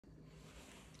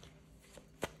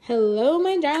Hello,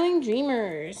 my darling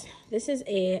dreamers. This is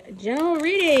a general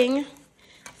reading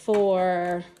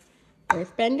for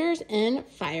earthbenders and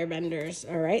firebenders.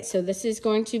 All right, so this is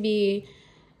going to be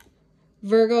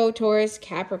Virgo, Taurus,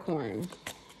 Capricorn.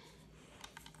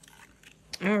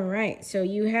 All right, so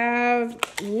you have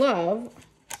love,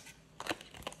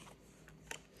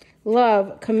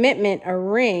 commitment, a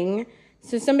ring.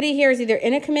 So somebody here is either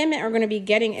in a commitment or going to be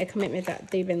getting a commitment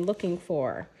that they've been looking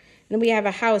for. And then we have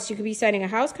a house. You could be signing a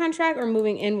house contract or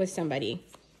moving in with somebody.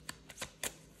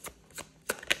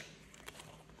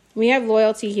 We have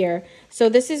loyalty here. So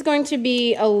this is going to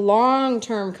be a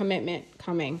long-term commitment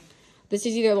coming. This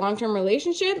is either a long-term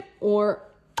relationship or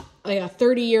like a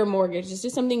 30-year mortgage. This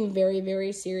is something very,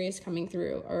 very serious coming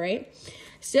through, all right?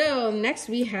 So next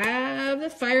we have the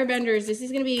firebenders. This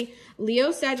is going to be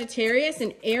Leo, Sagittarius,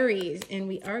 and Aries. And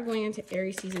we are going into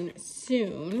Aries season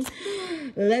soon.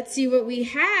 Let's see what we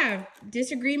have.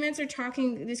 Disagreements or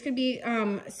talking. This could be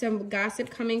some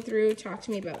gossip coming through. Talk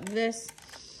to me about this.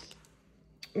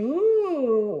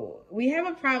 Ooh, we have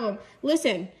a problem.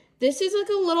 Listen, this is like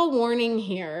a little warning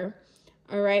here.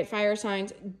 All right, fire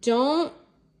signs. Don't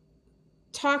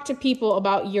talk to people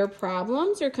about your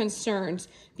problems or concerns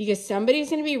because somebody's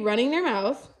going to be running their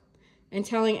mouth and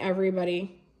telling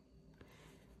everybody.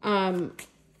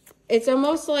 It's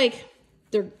almost like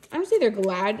I don't say they're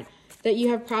glad that you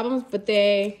have problems, but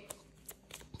they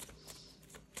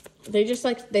just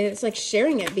like it's like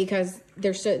sharing it because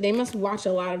they must watch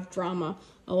a lot of drama,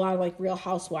 a lot of like Real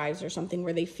Housewives or something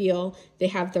where they feel they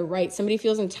have the right. Somebody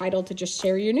feels entitled to just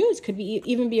share your news. Could be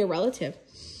even be a relative.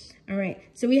 All right,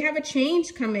 so we have a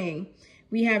change coming.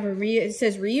 We have it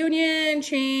says reunion,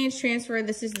 change, transfer.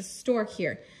 This is the stork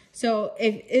here. So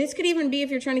this could even be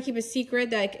if you're trying to keep a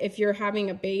secret, like if you're having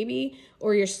a baby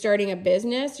or you're starting a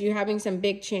business, you're having some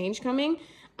big change coming,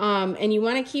 and you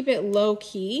want to keep it low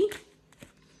key.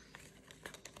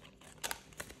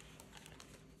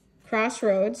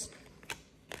 Crossroads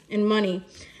and money.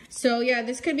 So yeah,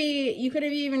 this could be, you could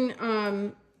have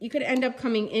even, you could end up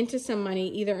coming into some money,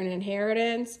 either an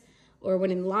inheritance or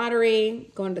winning lottery,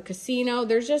 going to the casino.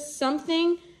 There's just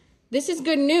something. This is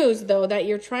good news, though, that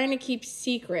you're trying to keep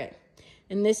secret.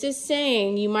 And this is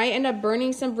saying you might end up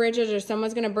burning some bridges or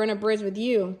someone's going to burn a bridge with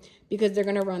you because they're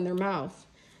going to run their mouth.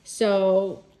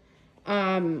 So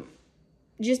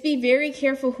just be very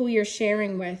careful who you're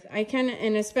sharing with.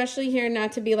 And especially here,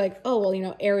 not to be like, oh, well, you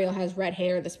know, Ariel has red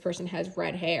hair. This person has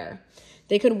red hair.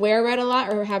 They could wear red a lot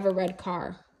or have a red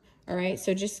car. All right,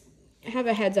 so just have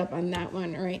a heads up on that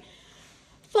one, all right?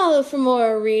 Follow for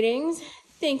more readings.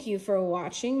 Thank you for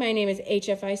watching. My name is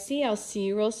HFIC. I'll see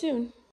you real soon.